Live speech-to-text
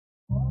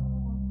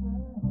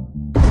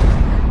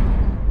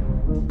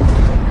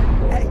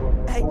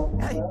Yeah,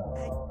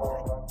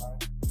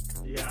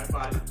 I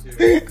find it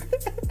too.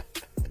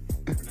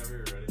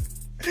 Whenever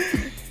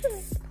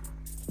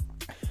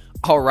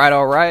you're ready.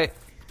 All right.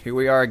 Here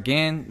we are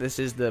again. This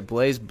is the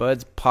Buddz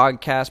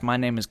podcast. My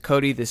name is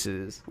Cody. This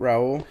is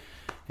Raul.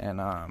 And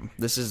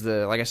this is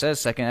the, like I said,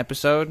 second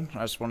episode.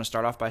 I just want to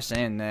start off by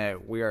saying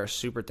that we are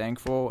super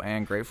thankful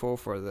and grateful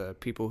for the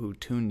people who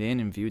tuned in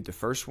and viewed the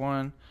first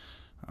one.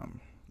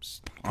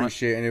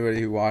 Appreciate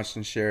anybody who watched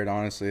and shared.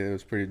 Honestly, it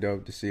was pretty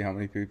dope to see how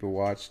many people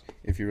watched,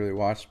 if you really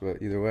watched.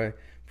 But either way,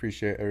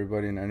 appreciate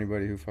everybody and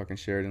anybody who fucking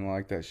shared and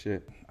liked that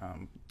shit.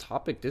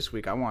 Topic this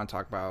week I want to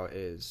talk about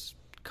is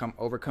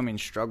overcoming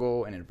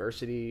struggle and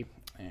adversity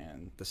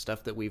and the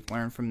stuff that we've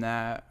learned from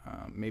that,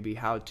 maybe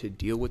how to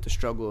deal with the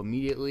struggle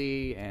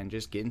immediately and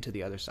just get into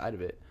the other side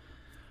of it.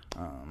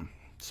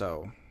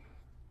 So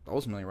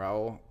ultimately,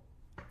 Raul,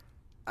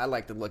 I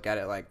like to look at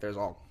it like there's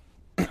all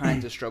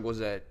kinds of struggles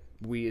that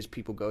we as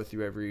people go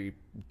through every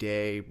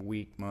day,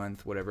 week,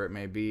 month, whatever it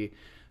may be.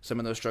 Some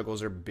of those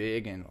struggles are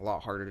big and a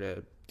lot harder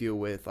to deal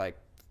with, like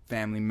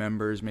family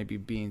members maybe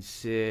being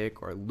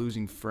sick or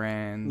losing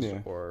friends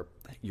or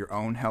your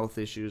own health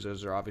issues.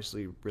 Those are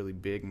obviously really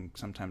big and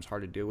sometimes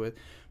hard to deal with.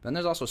 But then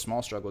there's also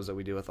small struggles that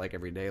we deal with like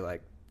every day,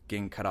 like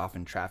getting cut off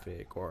in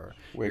traffic or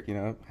waking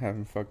up,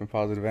 having fucking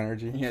positive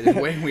energy. Yeah, just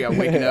waking up.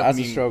 That's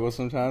a struggle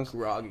sometimes.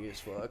 Groggy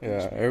as fuck.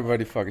 Yeah,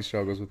 everybody fucking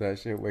struggles with that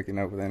shit, waking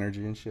up with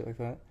energy and shit like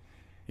that.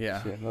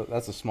 Yeah. Shit,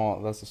 that's the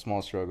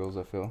small struggles,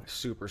 I feel.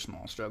 Super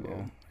small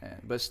struggle. Yeah.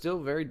 But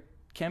still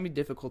can be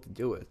difficult to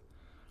deal with.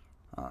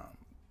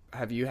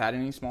 Have you had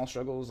any small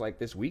struggles like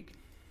this week?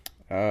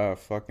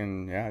 Just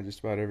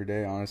about every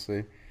day,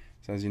 honestly.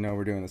 So as you know,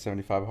 we're doing the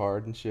 75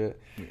 hard and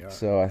shit. Yeah.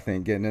 So I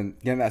think getting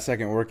that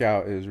second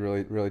workout is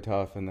really, really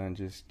tough, and then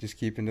just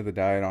keeping to the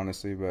diet,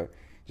 honestly. But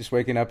just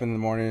waking up in the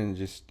morning and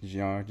just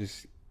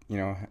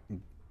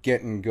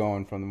getting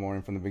going from the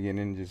morning, from the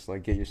beginning, just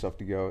like get yourself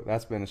to go.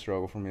 That's been a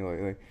struggle for me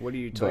lately. What do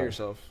you tell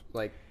yourself?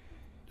 Like,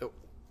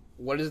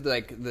 what is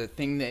the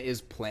thing that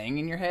is playing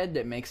in your head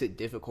that makes it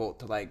difficult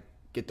to like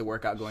get the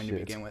workout going to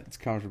begin with? It's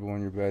comfortable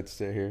in your bed.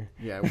 Stay here.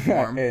 Yeah,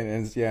 warm.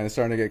 and it's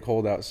starting to get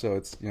cold out, so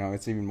it's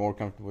it's even more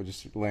comfortable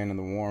just laying in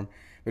the warm.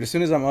 But as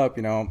soon as I'm up,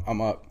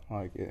 I'm up,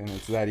 like, and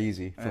it's that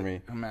easy for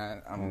me.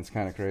 And it's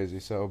kind of crazy.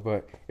 So,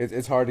 but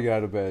it's hard to get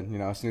out of bed.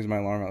 I snooze my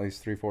alarm at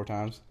least 3-4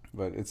 times,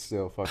 but it's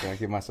still fucking. I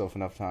give myself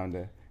enough time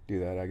to do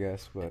that, I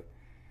guess. But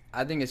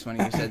I think it's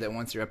funny you said that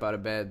once you're up out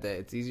of bed that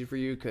it's easy for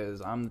you,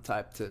 because I'm the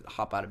type to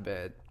hop out of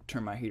bed,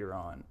 turn my heater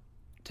on,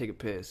 take a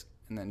piss,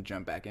 and then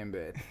jump back in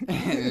bed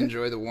and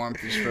enjoy the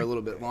warmth just for a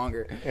little bit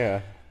longer.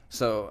 Yeah.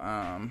 So,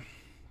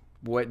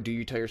 what do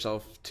you tell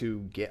yourself to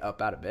get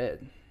up out of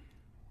bed?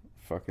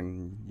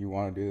 Fucking, you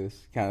want to do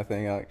this kind of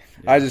thing.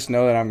 I just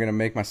know that I'm gonna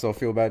make myself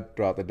feel bad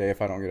throughout the day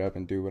if I don't get up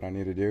and do what I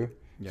need to do.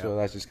 Yeah. So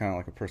that's just kind of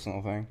like a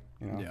personal thing,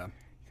 Yeah.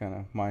 Kind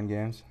of mind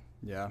games.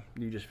 Yeah.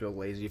 You just feel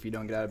lazy if you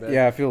don't get out of bed.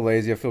 Yeah, I feel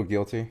lazy. I feel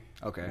guilty.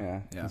 Okay.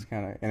 Yeah. It's it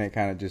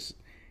kind of just,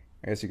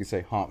 I guess you could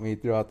say, haunt me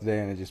throughout the day,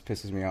 and it just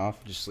pisses me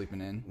off. Just sleeping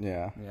in.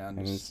 Yeah. And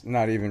it's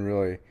not even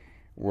really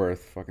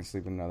worth fucking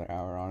sleeping another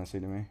hour,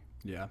 honestly, to me.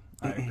 Yeah,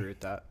 I agree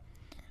with that.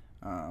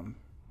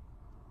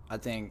 I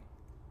think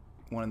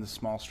one of the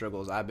small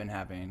struggles I've been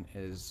having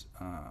is,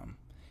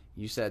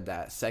 you said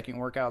that second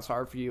workout's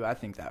hard for you. I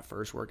think that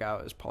first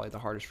workout is probably the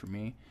hardest for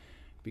me,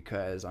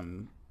 because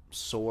I'm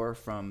sore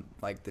from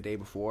like the day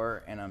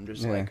before, and I'm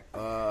just like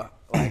I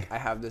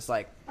have this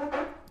like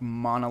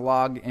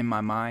monologue in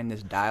my mind,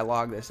 this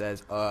dialogue that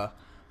says,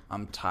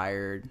 I'm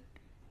tired,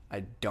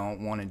 I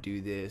don't want to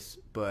do this,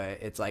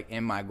 but it's like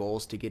in my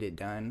goals to get it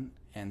done.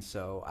 And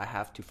so I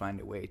have to find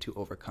a way to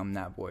overcome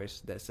that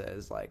voice that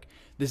says, like,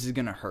 this is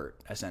going to hurt,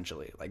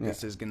 essentially. Like,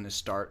 this is going to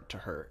start to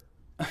hurt.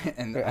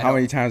 And how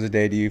many times a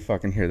day do you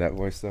fucking hear that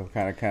voice, though?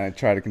 Kind of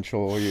try to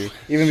control you.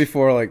 Even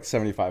before, like,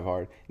 75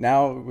 hard.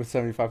 Now, with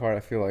 75 hard, I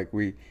feel like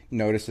we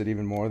notice it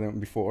even more than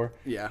before.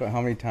 Yeah. But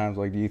how many times,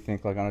 like, do you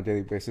think, like, on a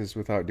daily basis,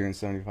 without doing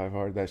 75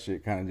 hard, that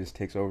shit kind of just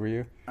takes over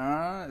you?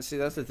 See,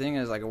 that's the thing,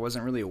 is, like, I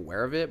wasn't really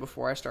aware of it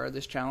before I started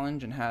this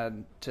challenge and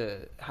had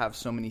to have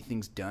so many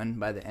things done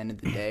by the end of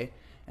the day.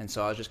 And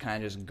so I was just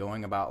kind of just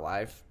going about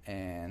life,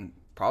 and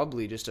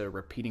probably just a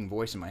repeating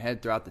voice in my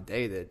head throughout the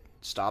day that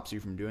stops you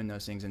from doing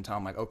those things until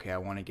I'm like, okay, I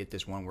want to get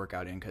this one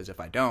workout in, because if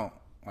I don't,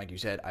 like you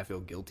said, I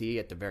feel guilty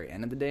at the very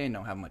end of the day and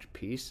don't have much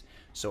peace.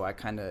 So I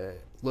kind of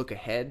look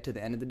ahead to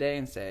the end of the day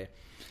and say,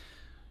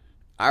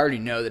 I already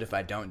know that if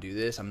I don't do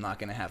this, I'm not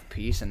going to have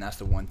peace, and that's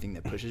the one thing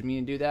that pushes me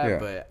to do that. Yeah.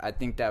 But I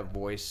think that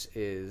voice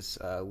is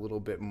a little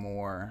bit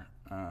more,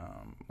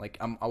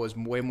 I was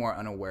way more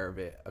unaware of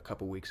it a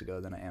couple weeks ago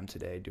than I am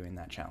today doing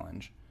that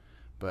challenge.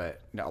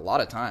 But a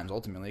lot of times,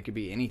 ultimately, it could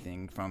be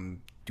anything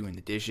from doing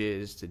the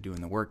dishes to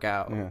doing the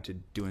workout to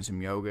doing some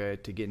yoga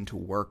to getting to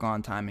work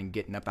on time and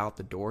getting up out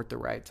the door at the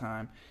right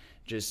time.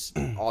 Just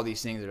all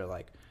these things that are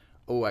like,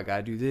 oh, I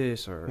gotta do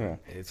this, or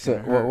it's so.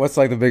 What's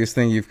like the biggest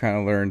thing you've kind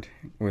of learned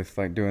with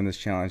like doing this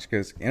challenge?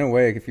 Because in a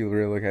way, if you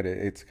really look at it,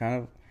 it's kind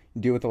of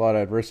you deal with a lot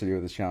of adversity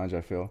with this challenge.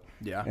 I feel,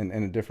 in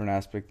a different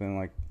aspect than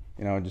like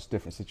you know, just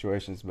different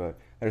situations. But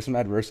there's some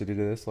adversity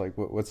to this. Like,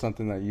 what's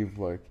something that you've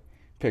like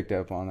picked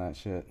up on that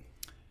shit?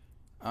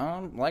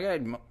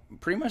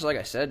 Pretty much like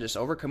I said, just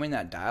overcoming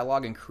that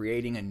dialogue and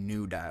creating a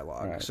new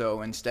dialogue. Right.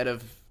 So instead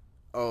of,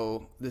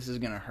 oh, this is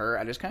gonna hurt,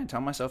 I just kind of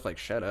tell myself like,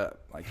 shut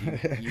up, like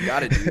you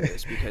got to do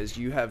this because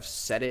you have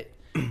set it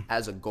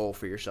as a goal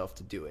for yourself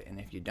to do it, and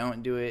if you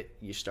don't do it,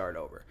 you start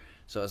over.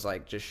 So it's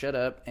like, just shut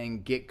up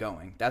and get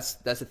going. That's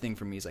the thing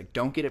for me, is like,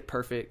 don't get it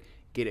perfect,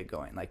 get it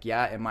going. Like,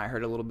 yeah, it might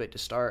hurt a little bit to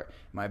start,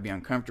 it might be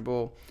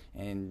uncomfortable,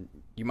 and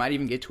you might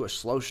even get to a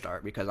slow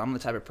start, because I'm the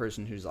type of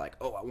person who's like,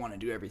 oh, I want to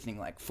do everything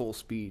like full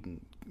speed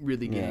and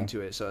really get into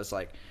it. So it's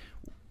like,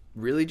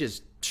 really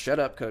just shut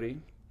up, Cody,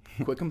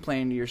 quit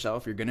complaining to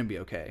yourself, you're gonna be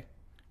okay,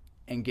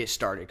 and get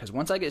started. Because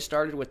once I get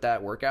started with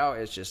that workout,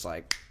 it's just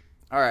like,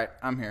 all right,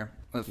 I'm here.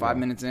 5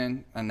 minutes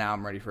in, and now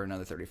I'm ready for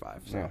another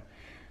 35. So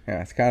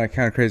yeah, it's kind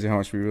of crazy how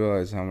much we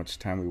realize how much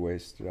time we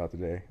waste throughout the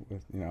day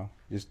with, you know,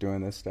 just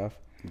doing this stuff.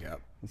 Yep.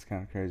 It's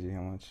kind of crazy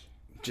how much.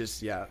 Just,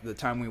 the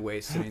time we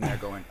waste sitting there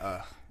going,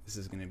 this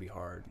is going to be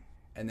hard.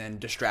 And then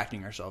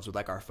distracting ourselves with,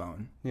 like, our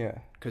phone. Yeah.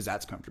 Because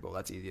that's comfortable.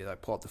 That's easy.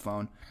 Like, pull out the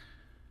phone.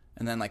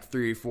 And then, like,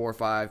 3, 4,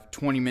 5,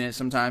 20 minutes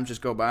sometimes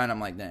just go by, and I'm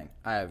like, dang,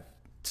 I have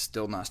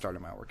still not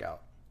started my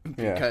workout.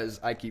 Because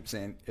I keep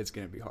saying it's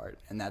going to be hard.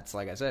 And that's,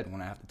 like I said,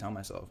 when I have to tell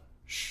myself,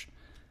 shh,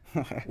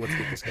 let's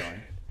get this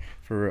going.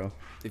 For real.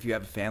 If you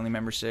have a family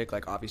member sick,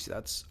 like, obviously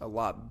that's a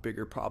lot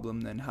bigger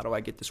problem than how do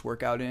I get this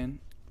workout in,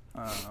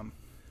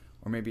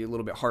 or maybe a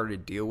little bit harder to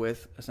deal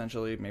with,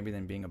 essentially, maybe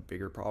than being a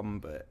bigger problem,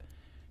 but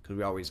because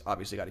we always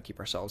obviously got to keep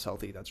ourselves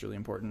healthy. That's really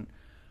important.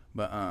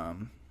 But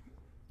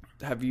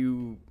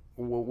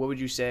what would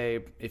you say,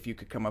 if you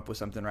could come up with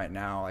something right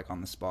now, like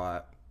on the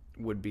spot,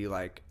 would be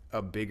like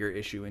a bigger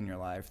issue in your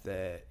life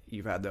that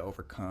you've had to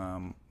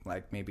overcome,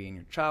 like maybe in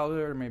your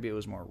childhood, or maybe it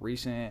was more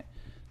recent,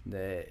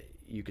 that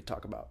you could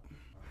talk about?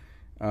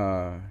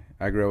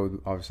 I grew up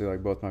with, obviously,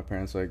 like, both my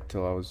parents, like,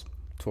 till I was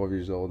 12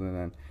 years old, and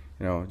then,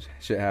 you know,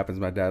 shit happens,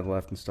 my dad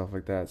left and stuff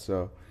like that,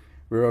 so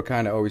we were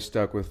kind of always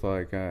stuck with,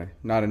 like,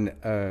 not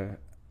a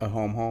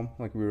home,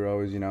 like, we were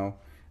always, you know,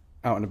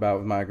 out and about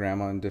with my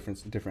grandma in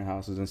different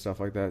houses and stuff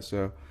like that,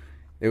 so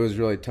it was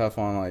really tough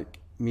on, like,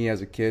 me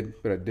as a kid,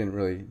 but I didn't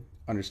really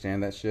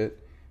understand that shit.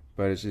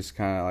 But it's just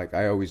kind of like,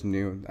 I always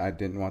knew I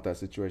didn't want that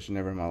situation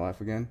ever in my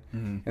life again.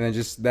 Mm-hmm. And then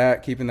just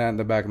that, keeping that in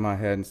the back of my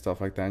head and stuff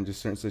like that, and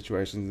just certain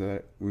situations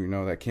that we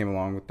know that came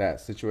along with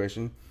that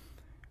situation,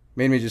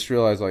 made me just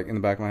realize, like, in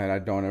the back of my head, I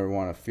don't ever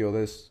want to feel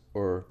this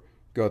or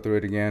go through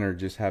it again, or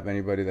just have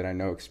anybody that I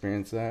know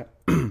experience that.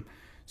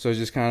 So it's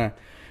just kind of,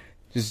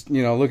 just,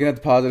 you know, looking at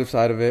the positive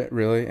side of it,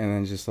 really, and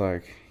then just,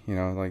 like, you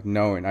know, like,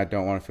 knowing I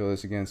don't want to feel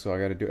this again, so I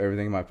got to do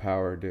everything in my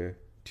power to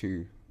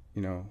you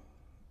know,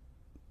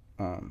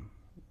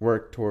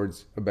 work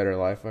towards a better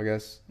life, I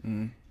guess.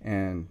 Mm-hmm.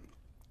 And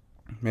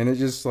man, it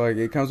just, like,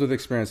 it comes with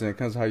experience, and it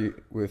comes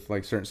with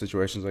like certain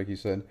situations, like you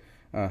said,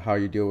 how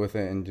you deal with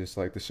it, and just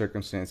like the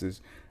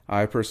circumstances.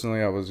 I'm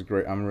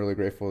really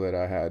grateful that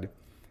I had,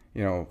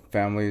 you know,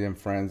 family and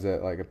friends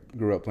that, like, I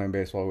grew up playing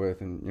baseball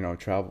with, and, you know,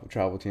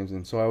 travel teams,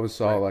 and so I always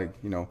saw, like,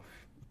 you know,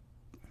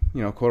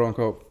 quote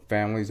unquote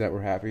families that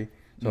were happy.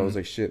 So I was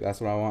like, shit, that's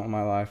what I want in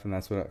my life, and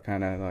that's what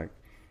kind of, like,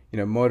 you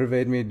know,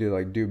 motivated me to,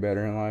 like, do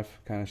better in life,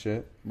 kind of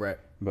shit. Right.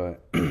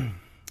 But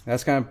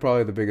that's kind of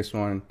probably the biggest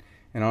one.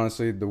 And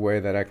honestly, the way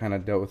that I kind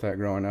of dealt with that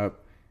growing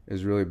up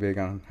is really big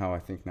on how I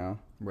think now.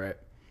 Right.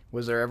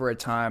 Was there ever a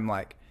time,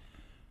 like,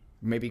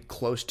 maybe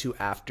close to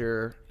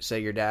after,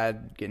 say, your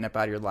dad getting up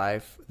out of your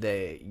life,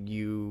 that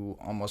you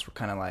almost were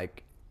kind of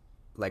like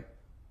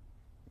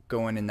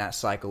going in that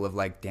cycle of,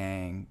 like,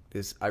 dang,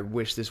 I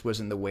wish this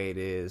wasn't the way it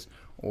is,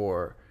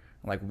 or,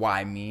 like,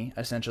 why me,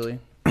 essentially?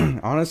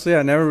 Honestly,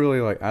 I never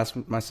really, like,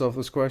 asked myself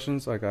those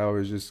questions. Like, I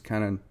always just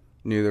kind of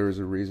knew there was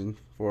a reason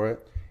for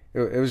it.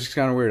 It was just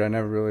kind of weird. I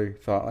never really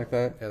thought like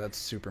that. Yeah, that's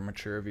super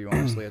mature of you,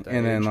 honestly, at that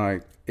and age. Then,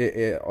 like,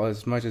 it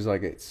as much as,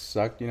 like, it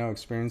sucked, you know,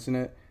 experiencing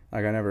it,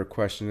 like, I never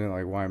questioned it,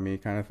 like, why me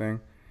kind of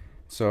thing.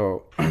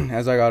 So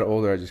as I got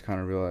older, I just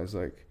kind of realized,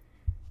 like,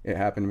 it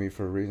happened to me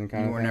for a reason,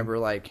 kind of thing. You were never,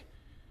 like,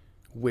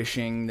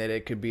 wishing that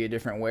it could be a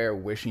different way, or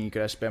wishing you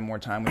could have spent more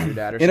time with your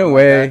dad, or something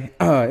like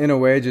that? In a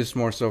way, just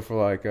more so for,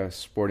 like,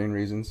 sporting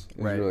reasons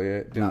is really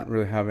it. Didn't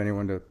really have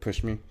anyone to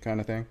push me,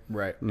 kind of thing.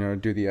 Right. You know,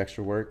 do the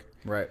extra work.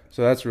 Right.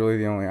 So that's really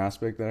the only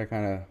aspect that I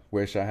kind of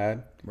wish I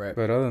had. Right.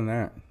 But other than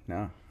that,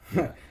 no.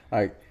 Yeah.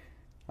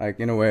 like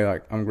in a way,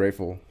 like, I'm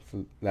grateful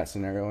for that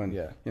scenario, and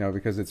you know,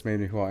 because it's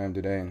made me who I am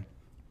today, and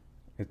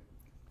it's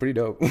pretty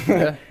dope.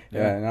 Yeah.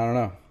 And I don't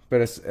know.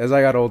 But as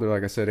I got older,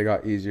 like I said, it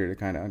got easier to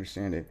kind of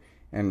understand it.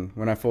 And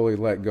when I fully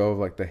let go of,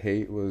 like, the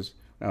hate was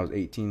when I was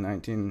 18,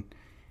 19,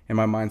 and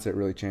my mindset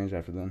really changed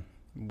after then.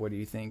 What do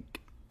you think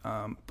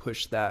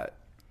pushed that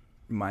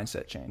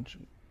mindset change,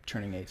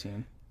 turning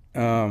 18?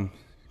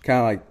 Kind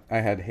of like I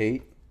had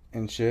hate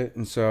and shit,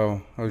 and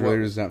so I was really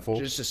resentful.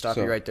 Just to stop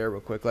you right there real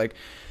quick, like,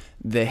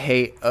 the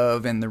hate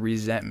of and the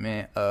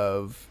resentment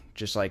of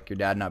just, like, your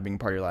dad not being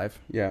part of your life?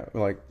 Yeah,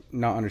 like,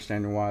 not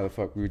understanding why the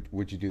fuck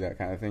would you do that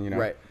kind of thing, you know?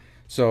 Right.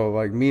 So,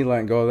 like, me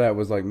letting go of that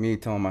was, like, me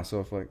telling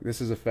myself, like, this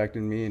is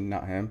affecting me and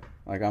not him.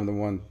 Like, I'm the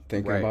one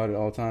thinking about it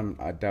all the time.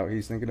 I doubt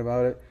he's thinking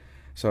about it.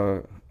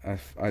 So,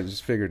 I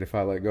just figured if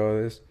I let go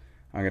of this,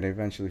 I'm going to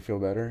eventually feel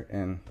better.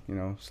 And, you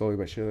know, slowly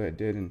but surely I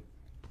did. And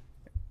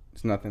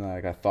it's nothing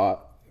like I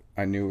thought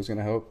I knew it was going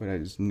to help, but I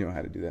just knew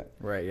how to do that.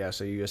 Right, yeah.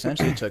 So you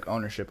essentially took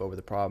ownership over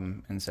the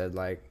problem and said,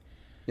 like...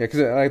 Yeah, because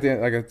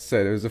like I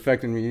said, it was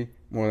affecting me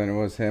more than it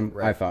was him,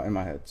 I thought, in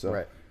my head. So.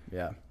 Right.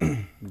 Yeah,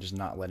 just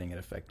not letting it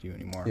affect you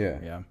anymore.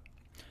 Yeah.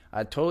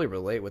 I totally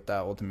relate with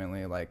that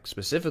ultimately, like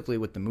specifically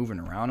with the moving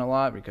around a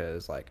lot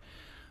because like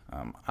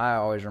I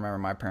always remember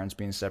my parents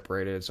being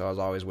separated, so I was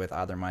always with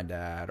either my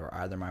dad or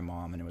either my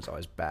mom, and it was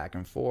always back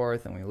and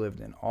forth, and we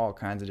lived in all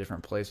kinds of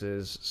different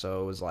places,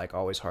 so it was like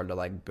always hard to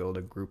like build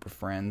a group of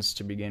friends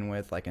to begin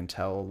with, like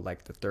until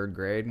like the 3rd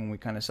grade when we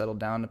kind of settled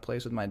down to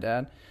place with my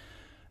dad.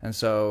 And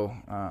so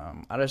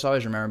I just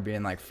always remember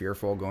being like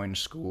fearful going to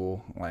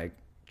school, like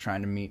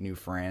trying to meet new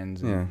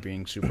friends and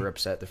being super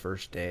upset the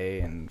first day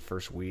and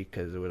first week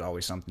because it was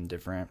always something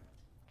different.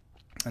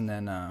 And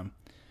then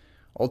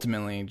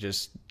ultimately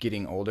just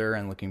getting older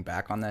and looking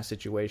back on that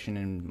situation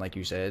and, like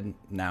you said,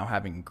 now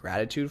having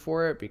gratitude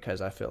for it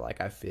because I feel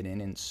like I fit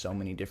in so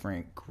many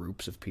different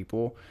groups of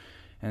people.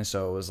 And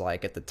so it was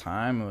like at the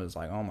time it was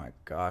like, oh my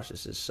gosh,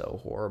 this is so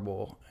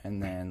horrible. And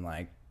then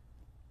like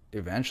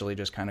eventually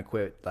just kind of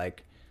quit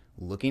like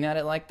looking at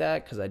it like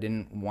that because I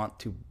didn't want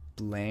to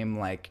blame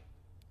like...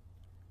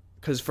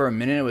 Because for a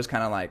minute it was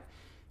kind of like,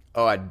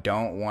 oh, I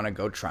don't want to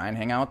go try and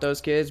hang out with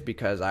those kids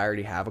because I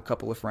already have a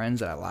couple of friends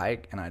that I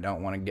like, and I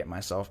don't want to get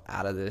myself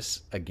out of this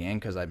again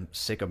because I'm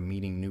sick of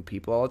meeting new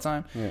people all the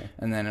time. Yeah.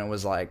 And then it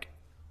was like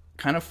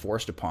kind of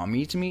forced upon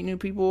me to meet new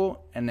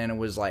people, and then it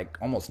was like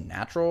almost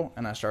natural,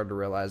 and I started to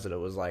realize that it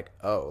was like,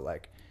 oh,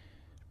 like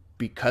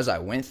because I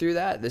went through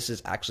that, this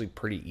is actually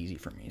pretty easy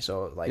for me.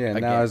 So like, yeah,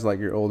 now as like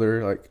you're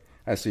older, like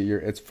I see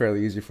it's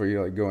fairly easy for you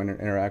to like go and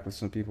interact with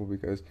some people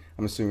because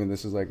I'm assuming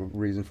this is like a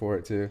reason for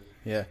it too.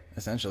 Yeah,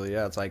 essentially,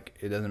 yeah. It's like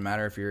it doesn't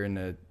matter if you're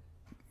into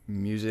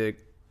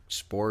music,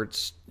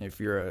 sports, if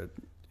you're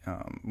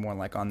more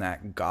like on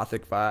that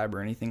gothic vibe or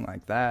anything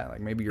like that.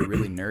 Like maybe you're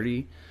really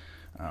nerdy.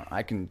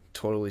 I can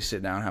totally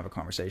sit down, have a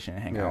conversation,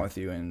 and hang out with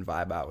you and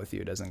vibe out with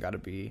you. It doesn't got to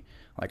be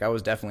like I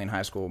was definitely in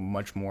high school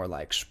much more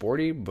like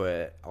sporty,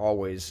 but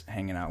always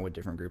hanging out with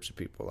different groups of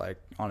people. Like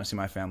honestly,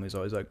 my family's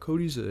always like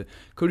Cody's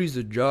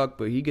a jock,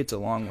 but he gets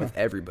along with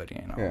everybody,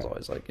 and I was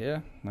always like,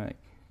 yeah, like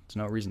there's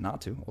no reason not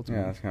to.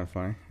 Ultimately. Yeah, that's kind of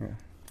funny. Yeah.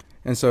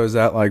 And so is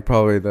that like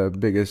probably the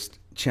biggest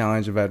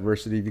challenge of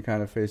adversity you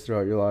kind of faced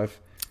throughout your life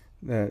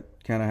that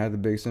kind of had the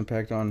biggest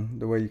impact on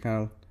the way you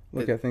kind of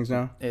look at things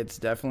now? It's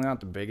definitely not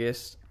the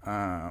biggest.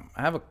 I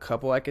have a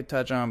couple I could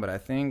touch on, but I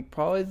think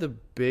probably the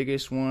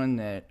biggest one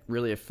that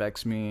really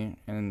affects me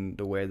and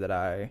the way that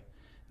I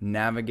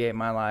navigate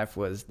my life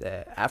was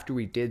that after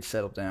we did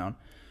settle down,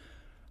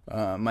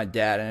 my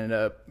dad ended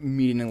up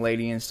meeting a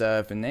lady and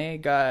stuff, and they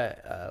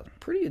got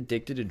pretty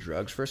addicted to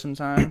drugs for some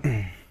time.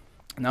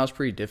 And that was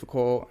pretty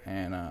difficult.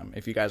 And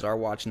if you guys are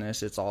watching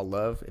this, it's all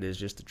love. It is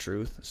just the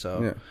truth.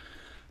 So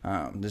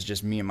this is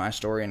just me and my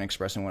story and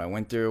expressing what I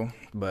went through.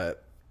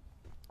 But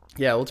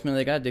yeah,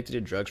 ultimately, I got addicted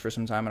to drugs for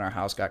some time, and our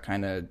house got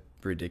kind of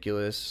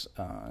ridiculous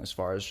as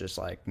far as just,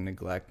 like,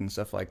 neglect and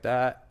stuff like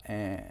that.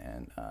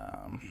 And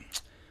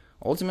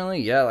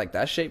ultimately, yeah, like,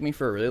 that shaped me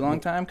for a really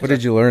long time. What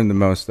did you learn the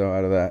most, though,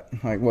 out of that?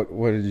 Like,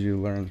 what did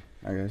you learn,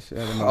 I guess?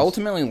 I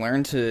ultimately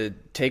learned to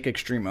take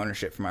extreme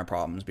ownership for my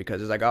problems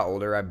because as I got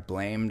older, I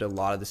blamed a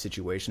lot of the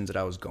situations that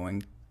I was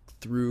going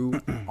through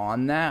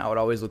on that. I would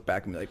always look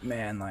back and be like,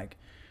 man, like,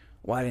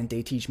 why didn't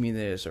they teach me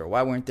this, or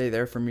why weren't they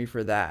there for me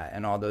for that,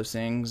 and all those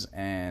things.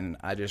 And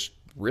I just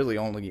really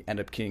only end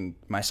up getting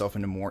myself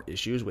into more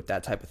issues with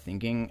that type of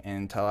thinking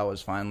until I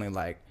was finally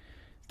like,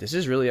 this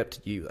is really up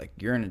to you. Like,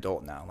 you're an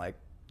adult now. Like,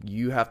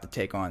 you have to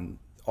take on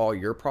all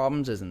your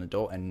problems as an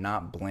adult and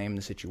not blame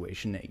the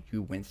situation that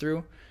you went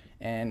through.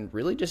 And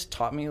really just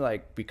taught me,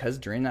 like, because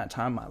during that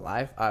time in my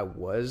life, I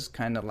was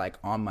kind of like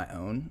on my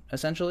own,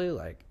 essentially.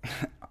 Like,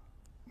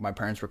 my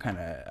parents were kind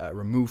of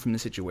removed from the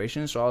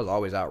situation, so I was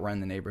always out running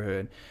the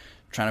neighborhood,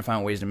 trying to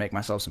find ways to make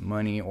myself some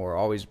money, or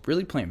always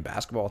really playing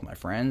basketball with my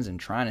friends and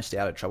trying to stay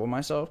out of trouble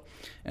myself.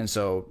 And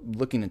so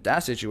looking at that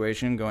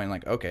situation, going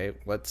like, okay,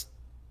 let's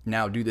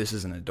now do this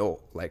as an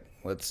adult. Like,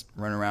 let's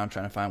run around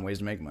trying to find ways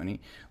to make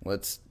money.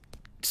 Let's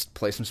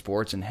play some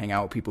sports and hang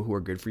out with people who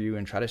are good for you,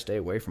 and try to stay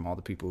away from all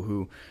the people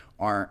who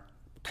aren't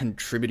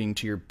contributing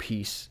to your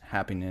peace,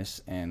 happiness,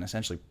 and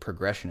essentially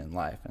progression in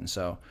life. And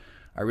so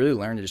I really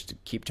learned just to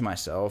keep to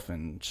myself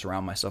and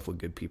surround myself with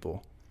good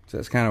people. So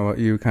that's kind of what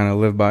you kind of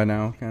live by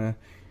now, kind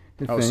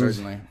of. Oh,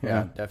 certainly.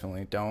 Yeah,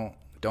 definitely.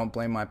 Don't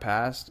blame my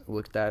past.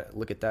 Look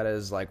at that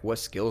as like, what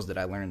skills did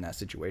I learn in that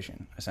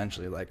situation?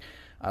 Essentially, like,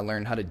 I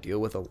learned how to deal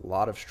with a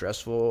lot of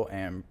stressful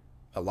and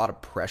a lot of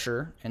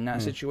pressure in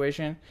that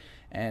situation,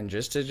 and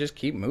just to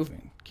keep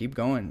moving, keep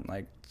going.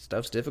 Like,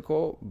 stuff's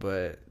difficult,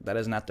 but that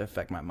doesn't have to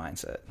affect my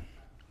mindset.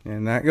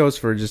 And that goes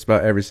for just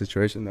about every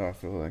situation, though. I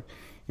feel like,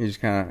 You just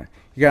kind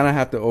of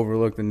have to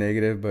overlook the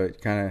negative,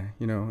 but kind of,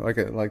 you know,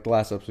 like the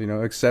last episode, you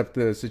know, accept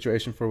the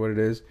situation for what it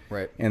is,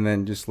 right? And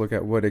then just look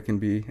at what it can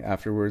be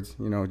afterwards.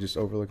 You know, just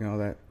overlooking all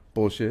that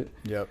bullshit.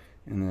 Yep.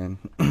 And then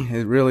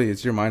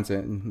it's your mindset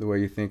and the way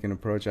you think and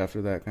approach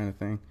after that kind of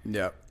thing.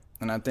 Yep.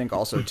 And I think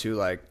also too,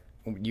 like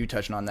you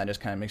touching on that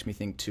just kind of makes me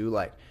think too,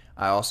 like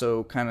I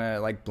also kind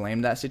of like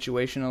blamed that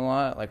situation a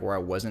lot, like where I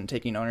wasn't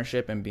taking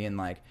ownership and being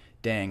like,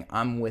 dang,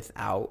 I'm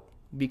without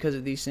because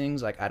of these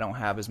things. Like I don't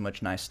have as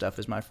much nice stuff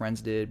as my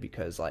friends did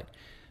because like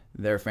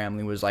their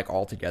family was like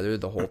all together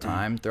the whole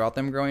time throughout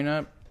them growing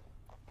up.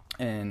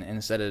 And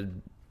instead of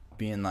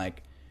being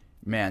like,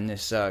 man,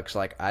 this sucks,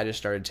 like I just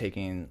started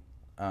taking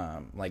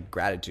like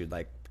gratitude,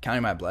 like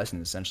counting my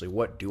blessings essentially.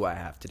 What do I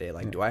have today?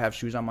 Like, do I have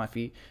shoes on my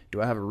feet?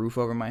 Do I have a roof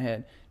over my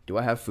head? Do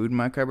I have food in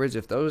my cupboards?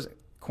 If those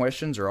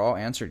questions are all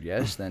answered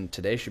yes, then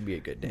today should be a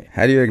good day.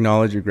 How do you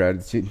acknowledge your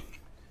gratitude?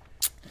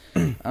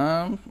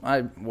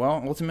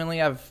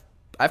 Ultimately I've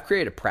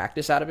created a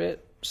practice out of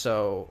it,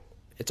 so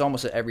it's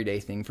almost an everyday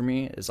thing for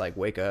me. It's like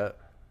wake up,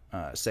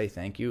 say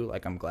thank you,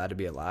 like I'm glad to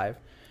be alive,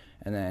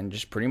 and then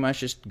just pretty much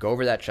just go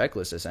over that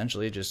checklist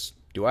essentially. Just,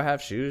 do I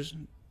have shoes?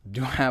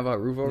 Do I have a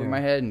roof over my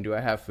head? And do I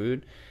have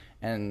food?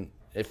 And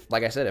if,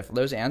 like I said, if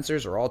those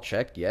answers are all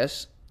checked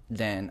yes,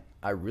 then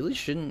I really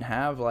shouldn't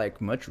have like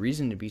much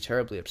reason to be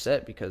terribly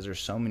upset, because there's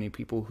so many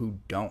people who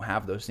don't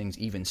have those things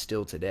even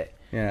still today.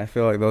 Yeah, I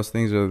feel like those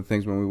things are the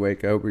things when we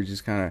wake up,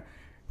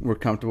 we're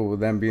comfortable with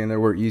them being there.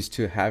 We're used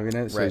to having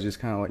it, so right. It's just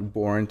kind of like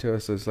boring to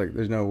us. So it's like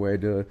there's no way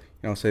to, you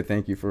know, say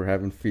thank you for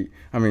having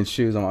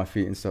shoes on my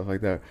feet and stuff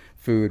like that,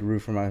 food,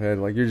 roof over my head.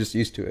 Like you're just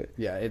used to it.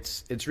 Yeah,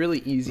 it's really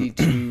easy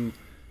to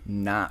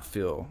not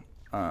feel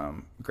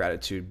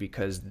gratitude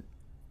because,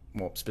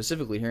 well,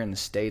 specifically here in the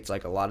States,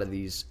 like a lot of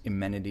these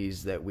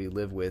amenities that we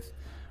live with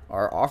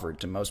are offered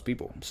to most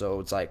people.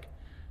 So it's like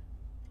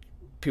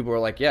people are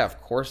like, yeah,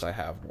 of course I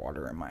have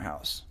water in my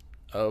house.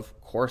 Of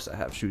course I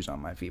have shoes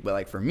on my feet. But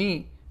like for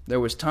me, there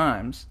was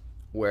times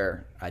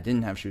where I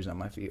didn't have shoes on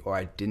my feet, or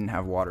I didn't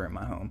have water in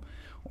my home,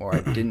 or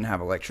I didn't have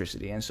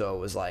electricity. And so it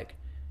was like,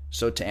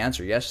 so to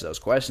answer yes to those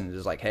questions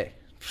is like, hey,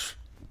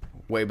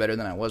 way better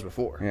than I was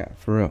before. Yeah,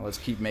 for real. Let's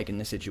keep making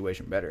this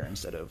situation better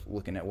instead of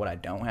looking at what I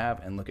don't have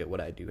and look at what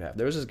I do have.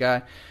 There was this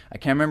guy, I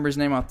can't remember his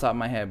name off the top of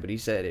my head, but he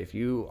said, if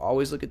you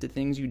always look at the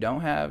things you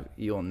don't have,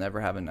 you'll never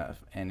have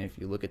enough. And if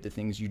you look at the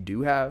things you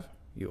do have,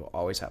 you'll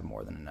always have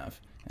more than enough.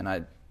 And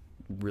I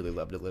really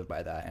love to live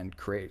by that and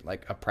create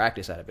like a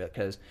practice out of it,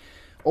 because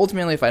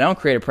ultimately if I don't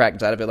create a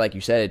practice out of it, like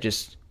you said, it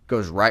just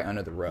goes right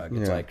under the rug.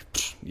 It's like,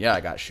 yeah,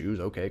 I got shoes.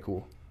 Okay,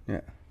 cool.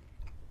 Yeah.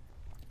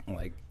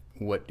 Like,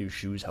 what do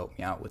shoes help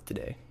me out with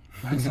today?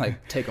 It's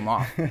like, take them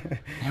off.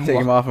 Take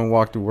them off and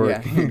walk to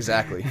work. Yeah,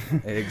 exactly.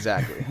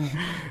 Exactly.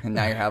 And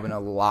now you're having a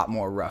lot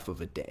more rough of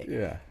a day.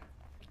 Yeah.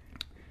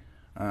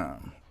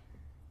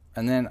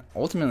 And then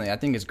ultimately, I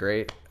think it's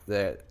great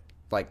that,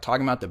 like,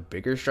 talking about the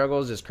bigger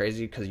struggles is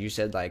crazy, because you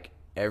said, like,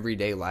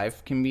 everyday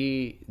life can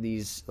be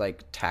these,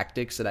 like,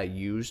 tactics that I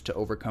use to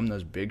overcome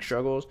those big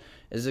struggles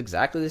is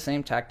exactly the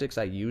same tactics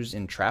I use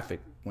in traffic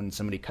when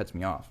somebody cuts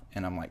me off.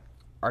 And I'm like,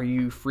 are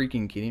you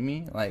freaking kidding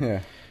me? Like,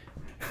 yeah.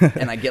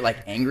 And I get like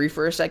angry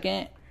for a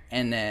second,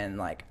 and then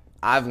like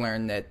I've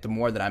learned that the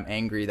more that I'm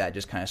angry, that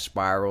just kind of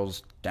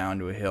spirals down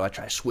to a hill. I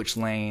try to switch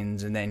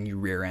lanes, and then you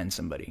rear end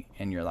somebody,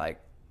 and you're like,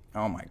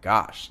 oh my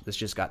gosh, this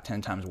just got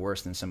 10 times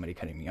worse than somebody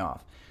cutting me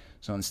off.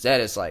 So instead,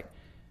 it's like,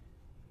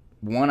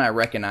 one, I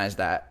recognize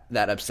that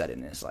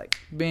upsetness, like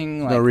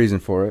being like, no reason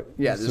for it.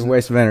 Yeah, it's a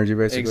waste of energy,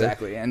 basically.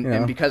 Exactly.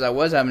 And because I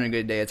was having a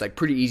good day, it's like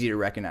pretty easy to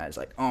recognize,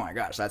 like, oh my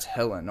gosh, that's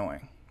hella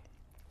annoying.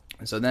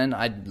 And so then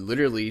I'd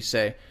literally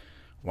say,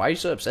 why are you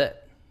so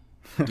upset?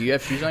 Do you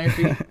have shoes on your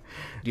feet?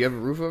 Do you have a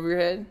roof over your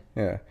head?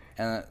 Yeah.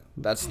 And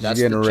that's you the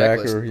get in a wreck,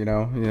 checklist.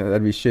 or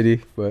that'd be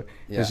shitty. But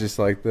it's just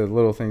like the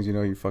little things,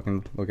 you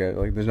fucking look at.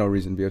 Like, there's no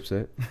reason to be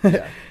upset.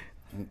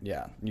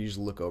 Yeah. You just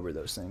look over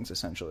those things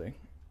essentially.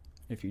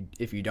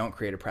 If you don't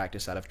create a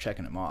practice out of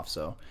checking them off.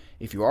 So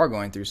if you are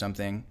going through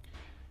something,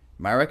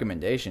 my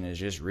recommendation is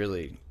just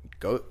really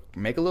go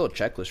make a little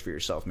checklist for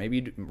yourself.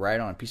 Maybe write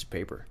it on a piece of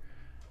paper,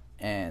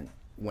 and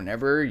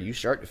whenever you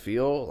start to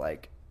feel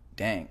like,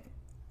 dang,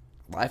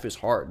 life is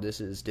hard,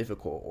 this is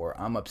difficult, or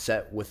I'm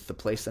upset with the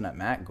place that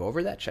I'm at, go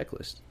over that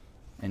checklist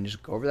and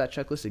just go over that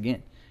checklist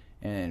again,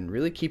 and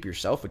really keep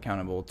yourself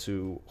accountable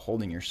to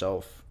holding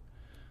yourself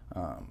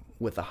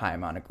with a high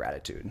amount of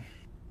gratitude.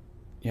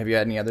 Have you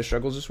had any other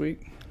struggles this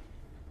week?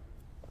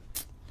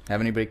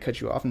 Have anybody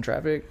cut you off in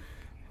traffic?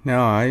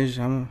 No,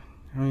 I'm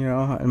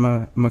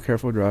a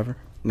careful driver.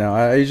 No,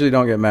 I usually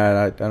don't get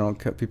mad. I don't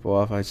cut people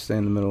off. I stay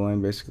in the middle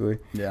lane, basically.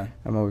 Yeah.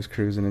 I'm always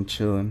cruising and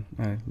chilling.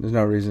 There's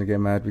no reason to get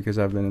mad, because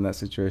I've been in that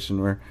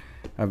situation where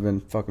I've been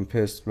fucking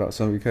pissed about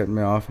somebody cutting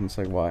me off, and it's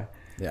like, why?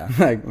 Yeah.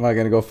 Like, am I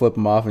going to go flip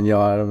them off and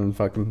yell at them and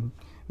fucking...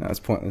 No, it's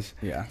pointless.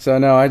 Yeah. So,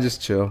 no, I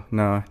just chill.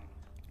 No,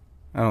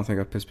 I don't think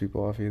I piss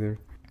people off either.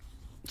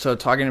 So,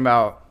 talking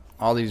about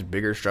all these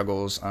bigger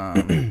struggles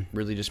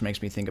really just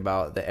makes me think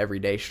about the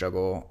everyday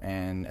struggle.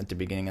 And at the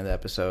beginning of the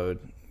episode,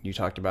 you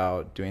talked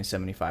about doing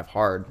 75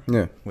 hard,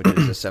 Yeah. which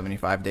is a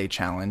 75-day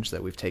challenge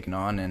that we've taken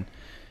on. And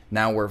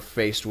now we're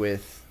faced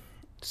with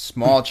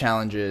small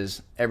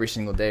challenges every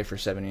single day for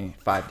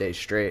 75 days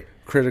straight.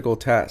 Critical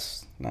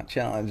tasks, not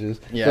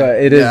challenges. Yeah.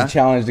 But it is a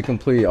challenge to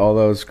complete all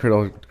those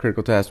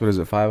critical tasks. What is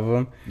it, 5 of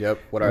them? Yep.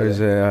 What are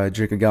they?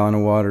 Drink a gallon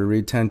of water,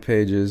 read 10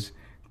 pages,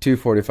 2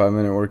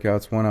 45-minute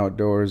workouts, 1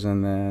 outdoors,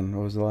 and then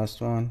what was the last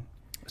one?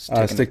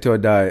 Stick to a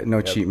diet,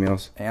 no cheat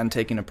meals. And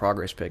taking a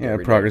progress pic. Yeah,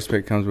 progress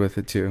pic comes with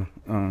it too.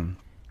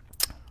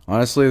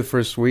 Honestly, the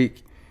first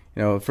week,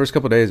 the first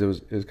couple of days it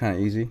was kind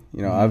of easy.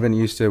 I've been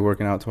used to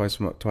working out twice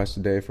a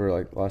day for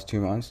like the last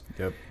 2 months.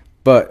 Yep.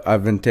 But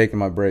I've been taking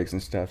my breaks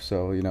and stuff,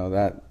 so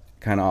that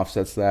kind of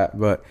offsets that.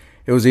 But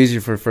it was easy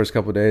for the first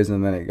couple of days,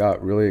 and then it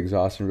got really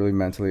exhausting, really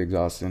mentally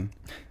exhausting.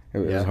 It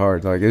was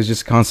hard. Like, it was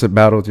just a constant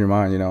battle with your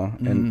mind,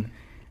 And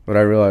what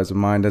I realized, the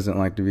mind doesn't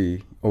like to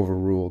be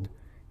overruled.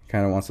 It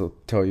kind of wants to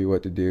tell you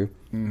what to do.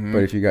 But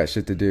if you got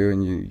shit to do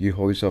and you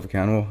hold yourself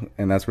accountable,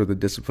 and that's where the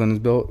discipline is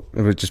built.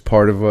 It was just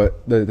part of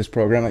what this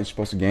program that you're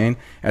supposed to gain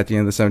at the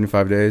end of the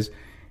 75 days.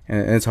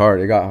 And it's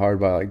hard. It got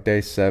hard by like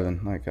day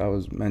 7. Like, I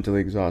was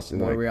mentally exhausted.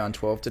 What are we on,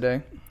 12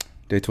 today?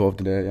 Day 12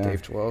 today, yeah. Day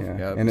 12,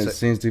 yeah. And it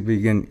seems to be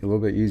getting a little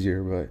bit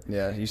easier, but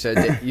yeah. You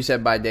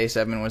said by day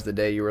 7 was the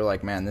day you were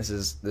like, man, this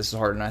is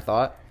harder than I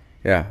thought.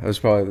 Yeah, it was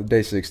probably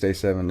day 6, day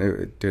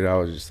 7. Dude, I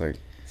was just like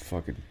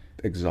fucking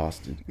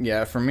exhausted.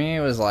 Yeah, for me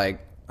it was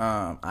like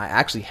I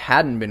actually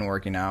hadn't been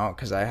working out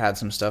because I had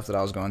some stuff that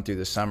I was going through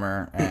this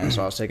summer, and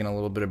so I was taking a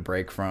little bit of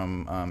break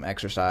from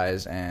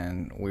exercise,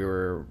 and we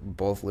were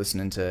both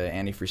listening to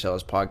Andy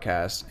Frisella's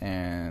podcast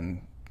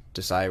and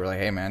decided, we're like,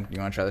 hey man,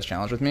 you want to try this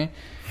challenge with me?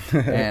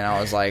 And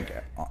I was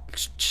like,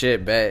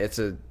 shit, bet. It's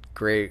a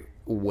great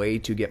way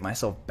to get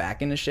myself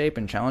back into shape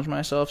and challenge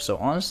myself. So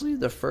honestly,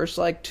 the first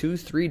like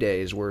 2-3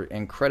 days were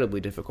incredibly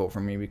difficult for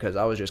me because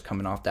I was just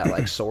coming off that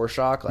like sore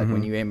shock, like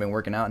when you ain't been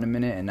working out in a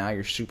minute and now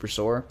you're super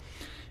sore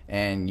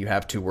and you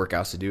have 2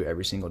 workouts to do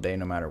every single day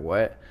no matter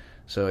what.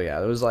 So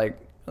yeah, it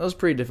was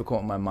pretty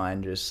difficult in my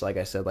mind, just like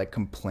I said, like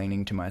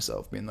complaining to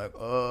myself, being like,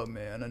 oh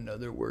man,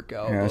 another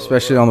workout. Yeah,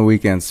 especially on the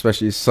weekends,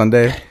 especially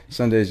Sunday.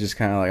 Sunday is just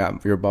kind of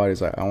like your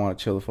body's like, I want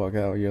to chill the fuck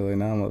out. You're like,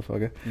 nah,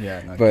 motherfucker.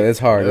 Yeah, no, but it's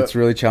hard. It's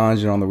really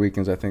challenging on the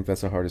weekends. I think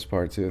that's the hardest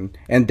part too.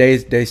 And day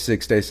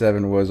 6, day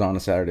 7 was on a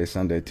Saturday,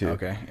 Sunday too.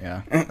 Okay,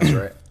 yeah, that's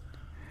right.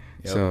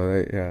 Yep.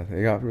 So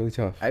they got really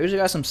tough. I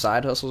usually got some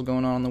side hustles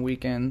going on the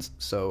weekends,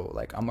 so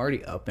like I'm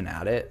already up and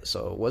at it.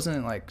 So it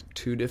wasn't like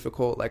too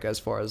difficult. Like as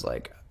far as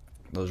like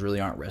those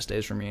really aren't rest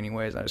days for me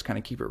anyways. I just kind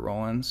of keep it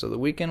rolling. So the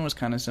weekend was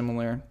kind of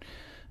similar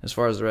as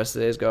far as the rest of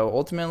the days go.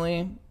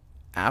 Ultimately,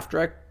 after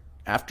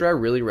I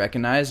really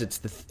recognize it's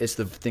the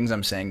things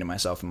I'm saying to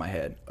myself in my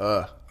head.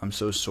 I'm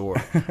so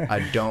sore.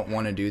 I don't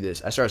want to do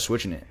this. I started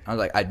switching it. I was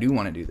like, I do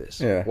want to do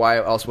this. Yeah. Why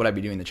else would I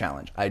be doing the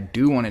challenge? I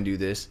do want to do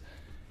this.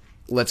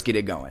 Let's get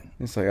it going.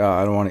 It's like,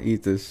 I don't want to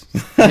eat this.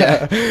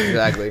 Yeah,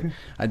 exactly.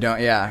 I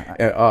don't.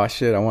 Yeah. Oh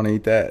shit, I want to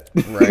eat that.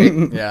 Right.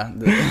 Yeah.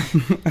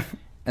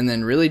 And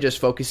then really just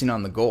focusing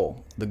on the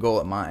goal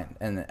at mind,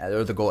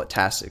 or the goal at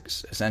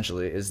tasks,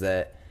 essentially, is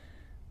that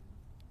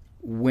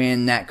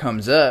when that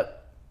comes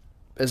up,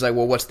 it's like,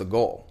 well, what's the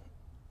goal?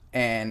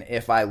 And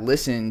if I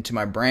listen to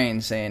my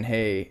brain saying,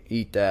 hey,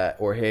 eat that,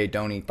 or hey,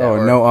 don't eat that.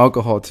 Oh, no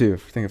alcohol too. I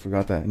think I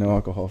forgot that. No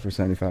alcohol for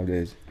 75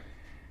 days.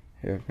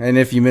 Yeah. And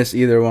if you miss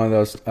either one of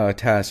those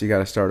tasks, you got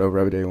to start over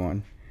every day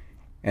 1.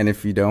 And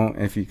if you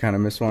kind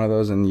of miss one of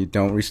those and you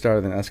don't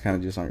restart, then that's kind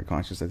of just on your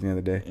conscience at the end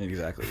of the day.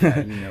 Exactly. Yeah,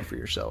 you know for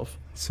yourself.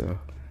 So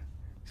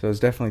it's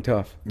definitely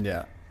tough.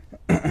 Yeah.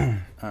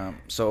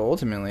 So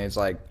ultimately, it's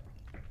like,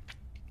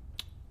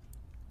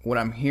 what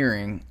I'm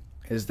hearing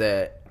is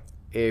that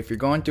if you're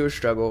going through a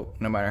struggle,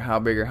 no matter how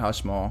big or how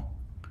small,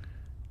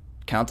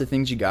 count the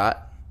things you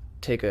got.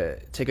 Take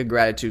a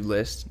gratitude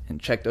list and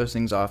check those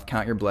things off.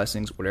 Count your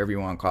blessings, whatever you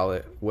want to call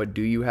it. What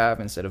do you have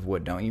instead of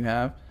what don't you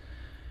have?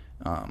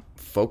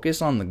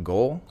 Focus on the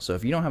goal. So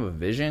if you don't have a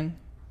vision,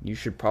 you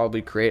should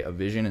probably create a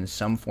vision and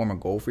some form of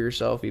goal for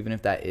yourself, even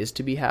if that is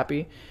to be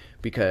happy,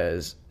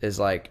 because it's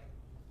like,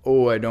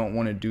 oh, I don't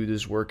want to do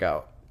this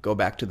workout. Go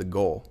back to the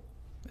goal.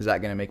 Is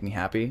that going to make me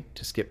happy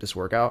to skip this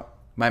workout?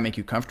 Might make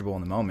you comfortable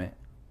in the moment,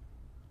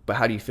 but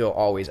how do you feel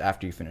always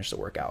after you finish the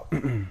workout?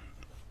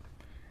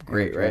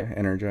 Great, right?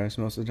 Energized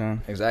most of the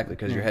time. Exactly,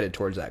 because you're headed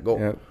towards that goal.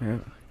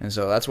 Yep. And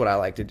so that's what I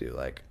like to do.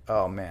 Like,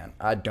 oh man,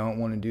 I don't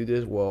want to do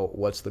this. Well,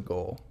 what's the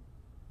goal?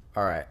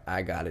 All right,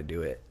 I got to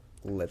do it.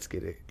 Let's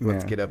get it.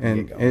 Let's get up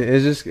and get going.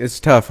 It's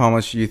tough how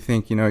much you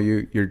think,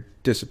 you're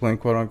disciplined,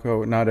 quote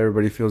unquote. Not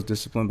everybody feels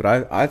disciplined,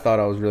 but I thought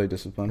I was really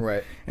disciplined.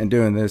 Right. And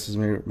doing this has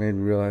made me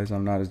realize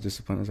I'm not as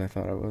disciplined as I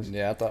thought I was.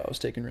 Yeah, I thought I was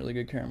taking really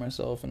good care of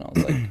myself, and I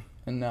was like,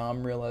 and now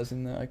I'm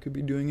realizing that I could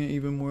be doing it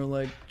even more,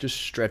 like just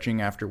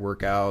stretching after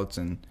workouts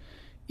and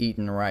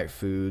eating the right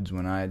foods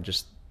when I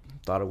just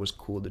thought it was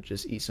cool to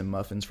just eat some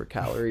muffins for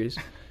calories.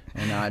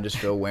 And now I just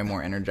feel way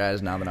more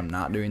energized now that I'm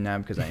not doing that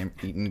because I am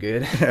eating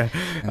good.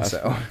 And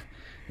so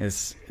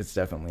it's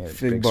definitely a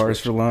Fig big bars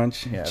switch. for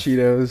lunch, Yeah.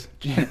 Cheetos.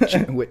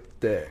 with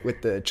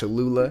the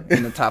Cholula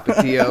and the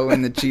Tapatio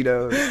and the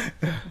Cheetos.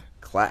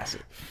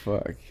 classic.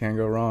 Fuck, can't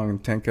go wrong.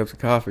 10 cups of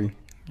coffee.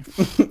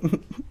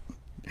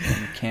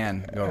 You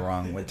can go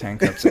wrong with 10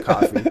 cups of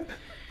coffee.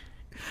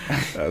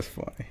 That's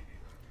funny.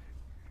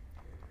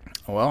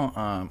 Well,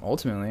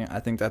 ultimately, I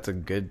think that's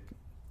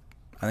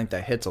I think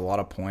that hits a lot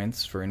of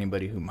points for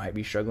anybody who might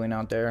be struggling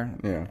out there.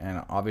 Yeah.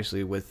 And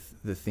obviously with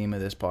the theme of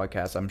this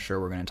podcast, I'm sure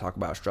we're going to talk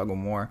about struggle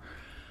more.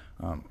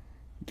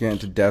 Get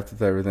into depth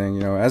with everything,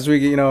 you know. As we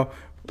get, you know,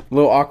 a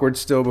little awkward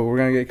still, but we're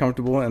going to get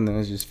comfortable, and then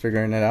it's just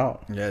figuring it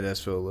out. Yeah, it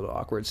does feel a little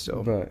awkward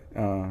still. But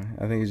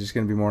I think it's just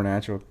going to be more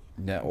natural.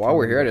 Yeah, while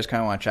we're here, I just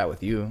kind of want to chat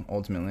with you,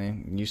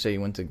 ultimately. You say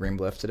you went to Green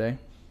Bluff today?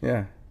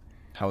 Yeah.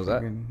 How was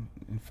that?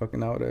 Fucking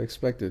not what I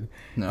expected.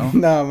 No?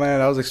 No,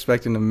 man. I was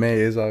expecting a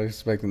maze. I was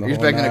expecting the You're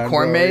whole expecting nine, a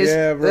corn bro. maze?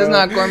 Yeah, bro. There's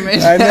not a corn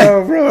maze. I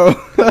know, bro.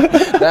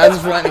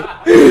 That's funny.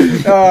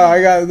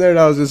 I got there and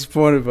I was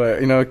disappointed,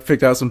 but, you know,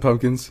 picked out some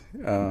pumpkins.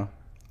 That's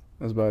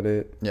about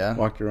it. Yeah.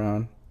 Walked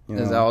around. You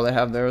know. Is that all they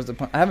have there? Was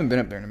I haven't been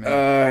up there in a minute.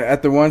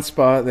 At the one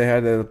spot, they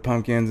had the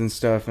pumpkins and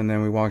stuff, and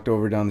then we walked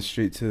over down the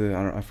street to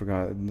I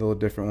forgot, a little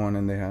different one,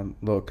 and they had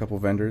a couple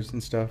vendors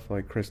and stuff,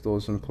 like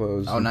crystals and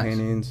clothes and nice.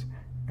 paintings.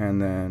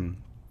 And then...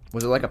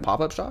 Was it like a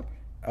pop-up shop?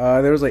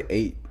 There was like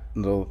 8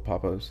 little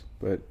pop-ups,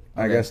 but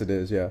I guess it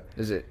is, yeah.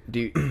 Is it? Do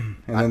you?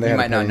 And then you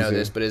might not know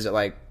this, but is it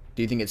like?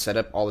 Do you think it's set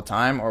up all the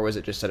time, or was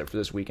it just set up for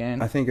this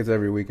weekend? I think it's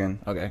every weekend.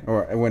 Okay.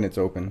 Or when it's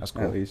open. That's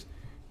cool. At least.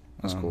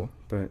 That's cool.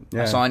 But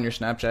yeah, I saw on your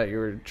Snapchat you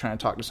were trying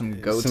to talk to some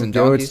goats some and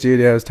donkeys. dude.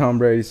 Yeah, it was Tom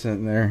Brady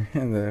sitting there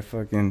in the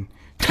fucking.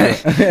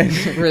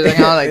 Really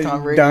like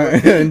Tom Brady.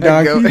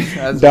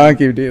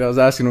 Donkey, dude. I was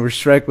asking him where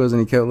Shrek was, and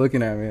he kept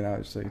looking at me, and I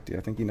was like, dude,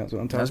 I think he knows what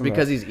I'm talking That's about.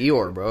 because he's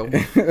Eeyore, bro.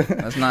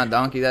 That's not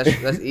Donkey. That's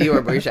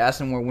Eeyore, bro. You should ask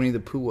him where Winnie the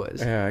Pooh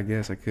was. Yeah, I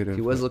guess I could have.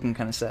 He was looking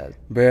kind of sad.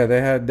 But yeah,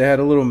 they had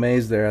a little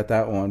maze there at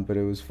that one, but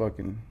it was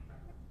fucking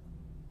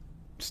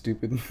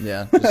stupid.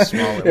 Yeah, just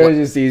small. It was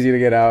just easy to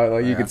get out.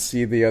 Like you could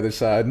see the other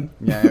side.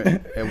 Yeah,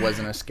 it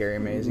wasn't a scary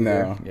maze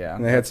either. No. Yeah.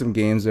 And they had some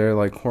games there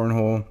like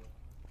cornhole.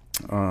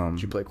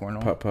 Did you play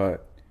cornhole?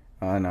 Putt.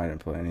 No, I didn't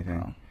play anything.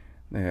 Oh.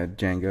 They had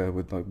Jenga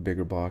with like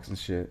bigger blocks and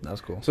shit. That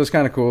was cool. So it's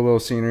kind of cool, a little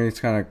scenery.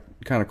 It's kind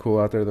of cool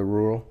out there, the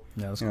rural.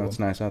 Yeah, that's you cool. know, it's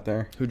nice out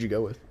there. Who'd you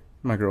go with?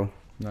 My girl.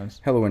 Nice.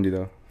 Hella windy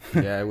though.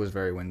 Yeah, it was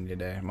very windy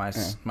today. My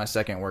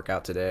second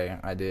workout today,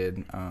 I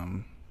did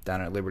down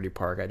at Liberty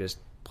Park. I just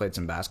played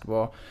some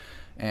basketball,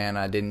 and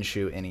I didn't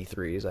shoot any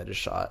threes. I just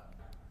shot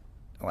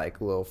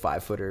like little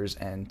 5-footers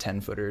and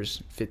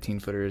 10-footers,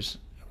 15-footers.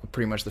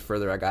 Pretty much the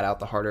further I got out,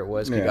 the harder it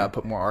was. 'Cause you got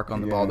to put more arc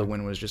on the ball. The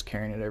wind was just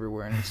carrying it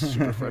everywhere, and it's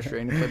super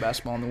frustrating to play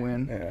basketball in the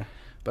wind. Yeah.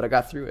 But I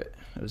got through it.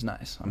 It was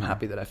nice. I'm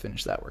happy that I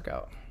finished that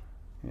workout.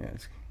 Yeah,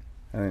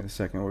 I think the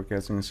second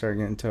workout's going to start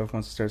getting tough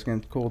once it starts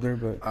getting colder.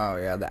 But Oh,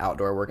 yeah, the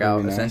outdoor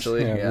workout, nice.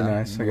 essentially. Yeah, it'd be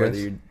nice, I Whether guess.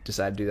 you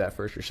decide to do that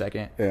first or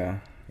second. yeah.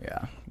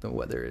 Yeah, the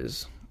weather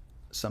is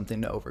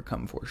something to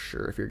overcome for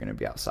sure if you're going to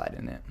be outside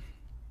in it.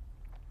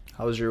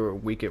 How was your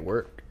week at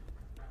work?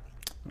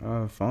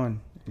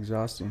 Fun.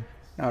 Exhausting.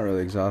 Not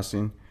really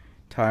exhausting.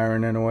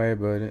 Tiring in a way,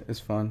 but it's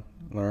fun.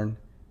 Learn.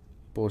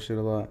 Bullshit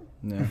a lot.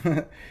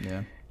 Yeah.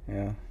 Yeah.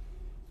 Yeah.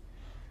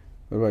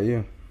 What about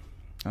you?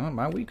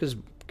 My week is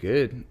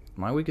good.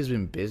 My week has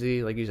been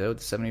busy. Like you said, with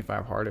the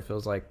 75 hard, it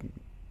feels like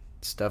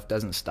stuff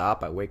doesn't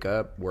stop. I wake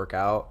up, work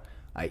out,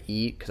 I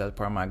eat, because that's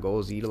part of my goal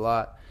is eat a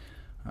lot.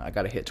 I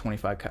got to hit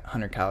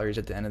 2,500 calories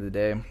at the end of the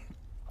day,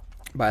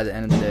 by the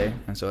end of the day.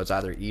 And so it's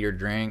either eat or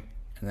drink.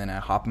 And then I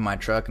hop in my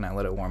truck and I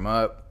let it warm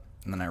up.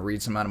 And then I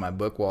read some out of my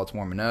book while it's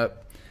warming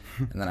up.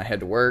 And then I head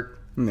to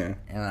work. Yeah.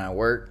 And then I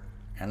work.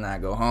 And then I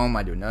go home.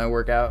 I do another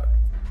workout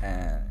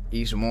and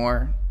eat some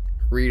more.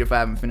 Read if I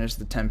haven't finished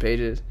the 10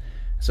 pages.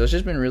 So it's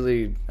just been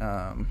really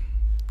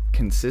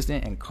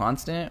consistent and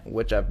constant,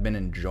 which I've been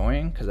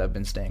enjoying because I've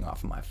been staying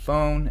off of my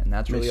phone, and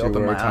that's really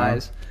opened my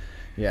eyes.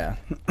 Yeah,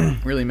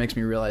 really makes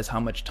me realize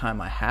how much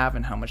time I have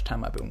and how much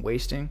time I've been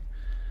wasting.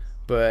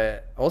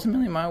 But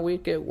ultimately, my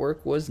week at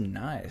work was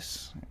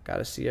nice. Got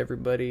to see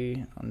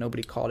everybody.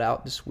 Nobody called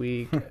out this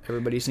week.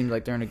 Everybody seems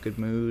like they're in a good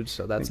mood,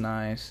 so that's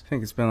nice. I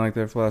think it's been like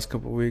that for the last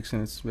couple of weeks,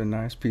 and it's been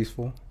nice,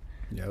 peaceful.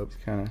 Yep.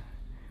 Kind of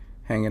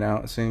hanging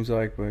out, it seems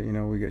like, but, you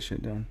know, we get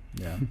shit done.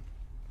 Yeah.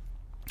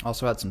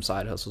 Also had some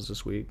side hustles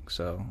this week,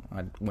 so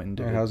I went and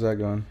did it. How's that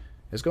going?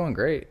 It's going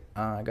great.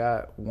 I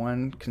got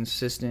one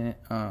consistent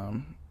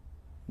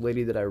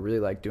lady that I really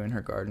like doing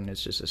her garden.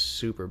 It's just a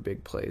super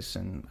big place,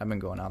 and I've been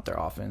going out there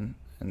often.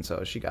 And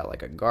so she got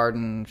like a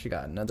garden. She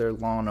got another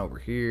lawn over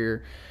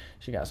here.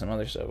 She got some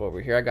other stuff over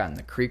here. I got in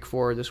the creek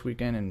for her this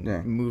weekend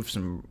and moved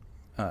some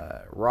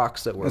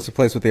rocks that were... That's the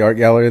place with the art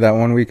gallery that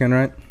one weekend,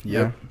 right?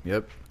 Yep,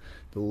 yep.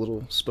 The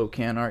little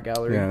Spokane art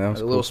gallery. Yeah, that was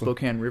the cool. little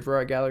Spokane River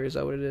art gallery, is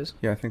that what it is?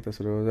 Yeah, I think that's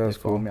what it was. That was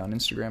cool. Follow me on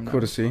Instagram now.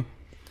 Cool to see.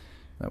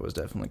 That was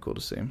definitely cool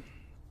to see.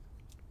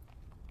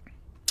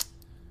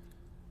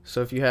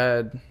 So if you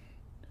had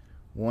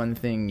one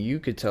thing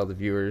you could tell the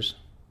viewers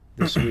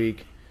this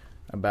week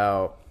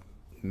about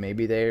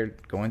maybe they're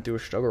going through a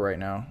struggle right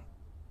now,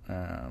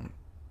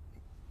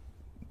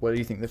 what do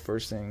you think the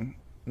first thing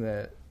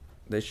that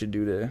they should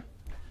do to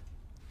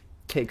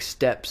take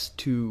steps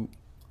to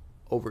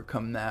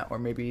overcome that, or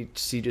maybe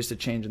see just a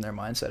change in their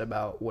mindset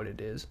about what it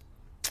is?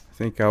 I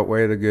think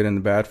outweigh the good and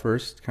the bad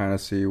first. Kind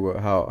of see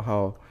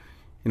how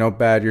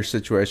bad your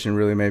situation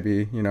really may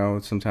be.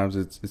 Sometimes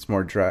it's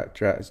more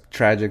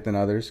tragic than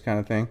others, kind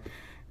of thing.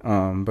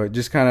 But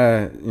just kind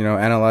of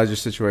analyze your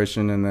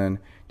situation and then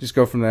just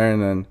go from there.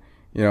 And then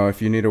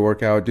if you need to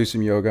work out, do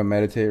some yoga,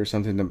 meditate or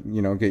something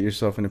to get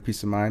yourself in a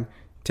peace of mind.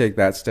 Take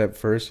that step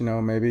first.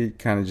 Maybe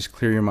kind of just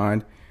clear your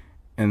mind,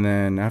 and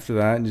then after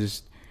that,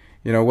 just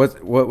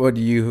what are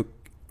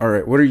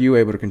you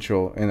able to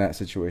control in that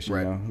situation?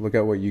 Right. Look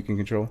at what you can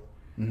control,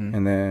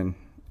 and then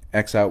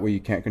X out what you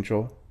can't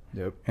control.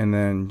 Yep. And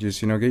then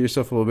just get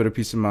yourself a little bit of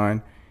peace of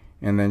mind,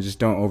 and then just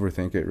don't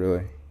overthink it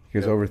really,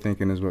 because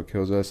overthinking is what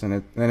kills us,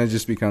 and then it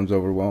just becomes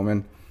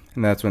overwhelming,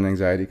 and that's when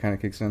anxiety kind of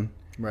kicks in.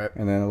 Right.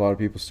 And then a lot of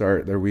people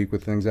start their week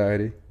with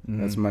anxiety.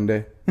 That's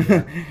Monday.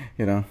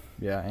 Yeah.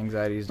 Yeah,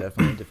 anxiety is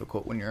definitely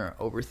difficult when you're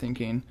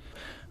overthinking.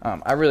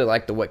 I really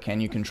like the what can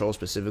you control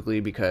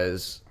specifically,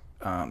 because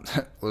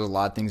there's a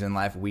lot of things in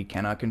life we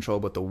cannot control,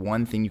 but the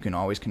one thing you can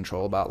always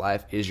control about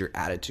life is your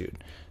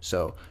attitude.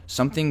 So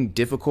something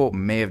difficult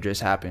may have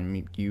just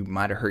happened. You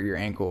might have hurt your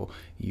ankle.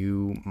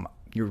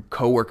 Your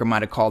coworker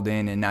might have called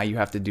in and now you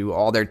have to do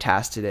all their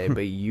tasks today,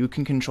 but you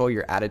can control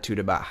your attitude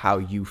about how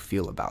you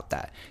feel about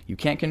that. You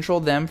can't control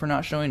them for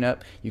not showing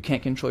up. You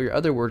can't control your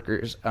other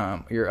workers,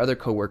 your other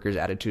coworkers'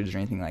 attitudes or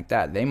anything like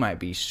that. They might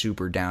be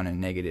super down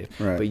and negative,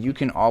 right. But you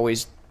can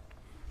always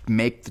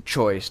make the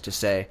choice to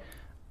say,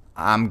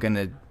 I'm going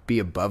to be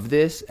above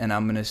this and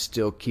I'm going to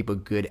still keep a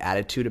good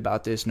attitude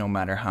about this no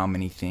matter how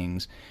many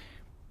things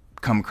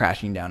come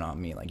crashing down on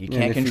me. Like, you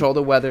can't control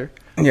the weather,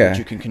 but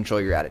you can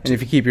control your attitude. And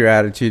if you keep your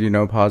attitude,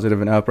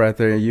 positive and up right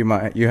there, you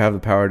have the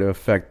power to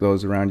affect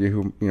those around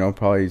you who,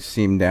 probably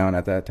seem down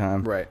at that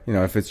time. Right.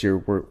 If it's your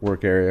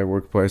work area,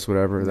 workplace,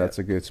 whatever, that's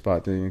a good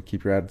spot to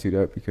keep your attitude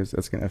up, because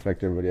that's going to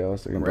affect everybody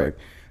else. They're going to be like,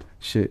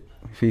 shit,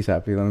 if he's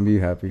happy, let him be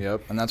happy.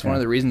 Yep. And that's one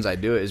of the reasons I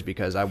do it, is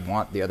because I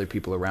want the other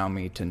people around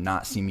me to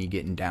not see me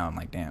getting down.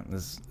 Like, damn,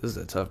 this is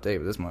a tough day,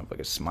 but this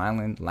motherfucker's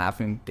smiling,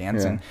 laughing,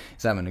 dancing.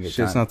 He's having a good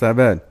time. Shit's not that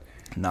bad.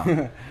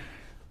 No.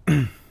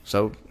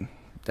 So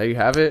there you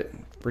have it.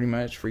 Pretty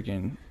much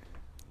freaking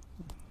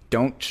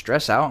don't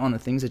stress out on the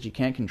things that you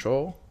can't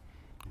control.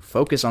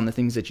 Focus on the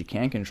things that you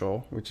can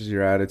control. Which is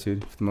your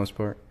attitude for the most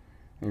part,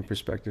 and your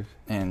perspective.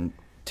 And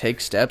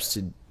take steps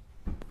to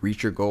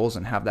reach your goals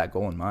and have that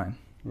goal in mind.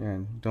 Yeah,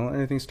 and don't let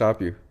anything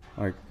stop you.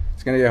 Like,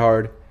 it's going to get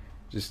hard.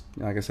 Just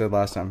like I said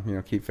last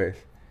time, keep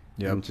faith.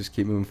 Yep. And just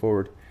keep moving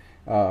forward.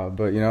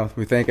 But,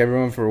 we thank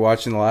everyone for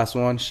watching the last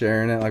one,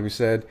 sharing it. Like we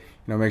said,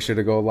 make sure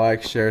to go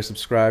like, share,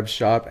 subscribe,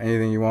 shop,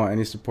 anything you want.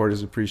 Any support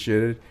is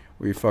appreciated.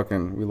 We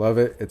love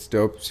it. It's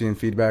dope seeing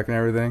feedback and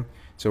everything.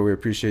 So we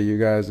appreciate you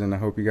guys, and I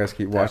hope you guys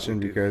keep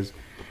watching, because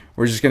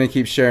we're just going to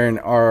keep sharing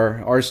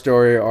our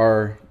story,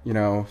 our,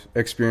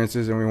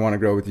 experiences, and we want to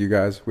grow with you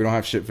guys. We don't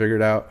have shit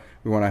figured out.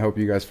 We want to help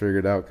you guys figure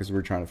it out, because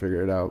we're trying to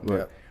figure it out.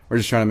 But we're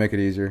just trying to make it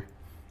easier.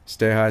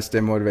 Stay high, stay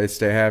motivated,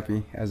 stay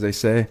happy, as they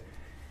say.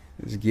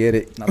 Let's get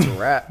it. That's a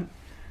wrap.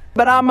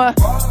 But I'm a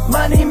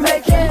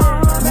money-making,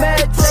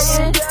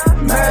 meditating,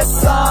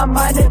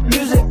 marathon-minded,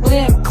 musically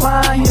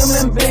inclined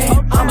human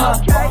being. I'm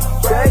a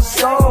great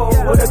soul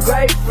with a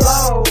great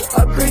flow,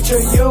 a creature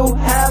you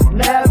have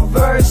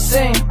never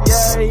seen.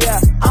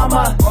 I'm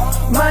a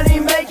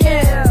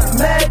money-making,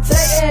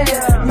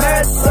 meditating,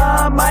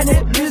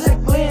 marathon-minded,